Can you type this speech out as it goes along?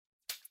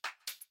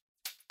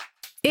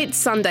It's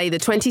Sunday, the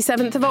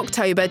 27th of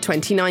October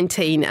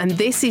 2019, and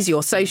this is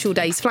your Social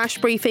Days flash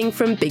briefing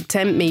from Big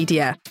Tent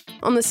Media.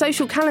 On the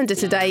social calendar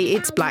today,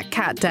 it's Black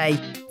Cat Day,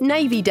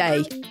 Navy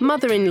Day,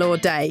 Mother-in-Law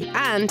Day,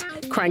 and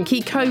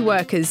Cranky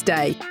Co-workers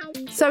Day.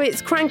 So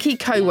it's Cranky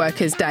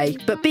Co-workers Day,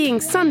 but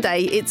being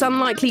Sunday, it's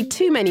unlikely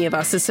too many of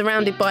us are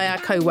surrounded by our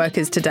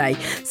co-workers today.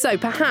 So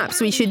perhaps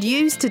we should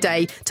use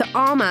today to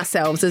arm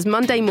ourselves as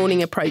Monday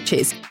morning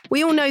approaches.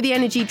 We all know the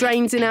energy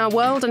drains in our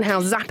world and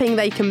how zapping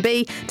they can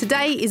be.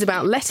 Today is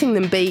about letting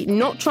them be,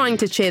 not trying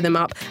to cheer them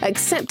up,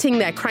 accepting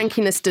their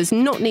crankiness does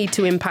not need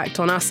to impact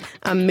on us,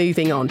 and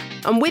moving on.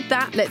 And with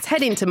that, let's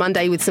head into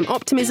Monday with some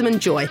optimism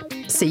and joy.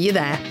 See you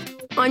there.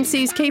 I'm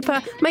Suze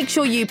Cooper. Make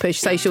sure you push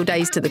Social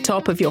Days to the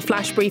top of your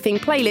flash briefing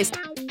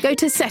playlist. Go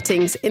to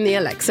Settings in the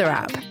Alexa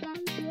app.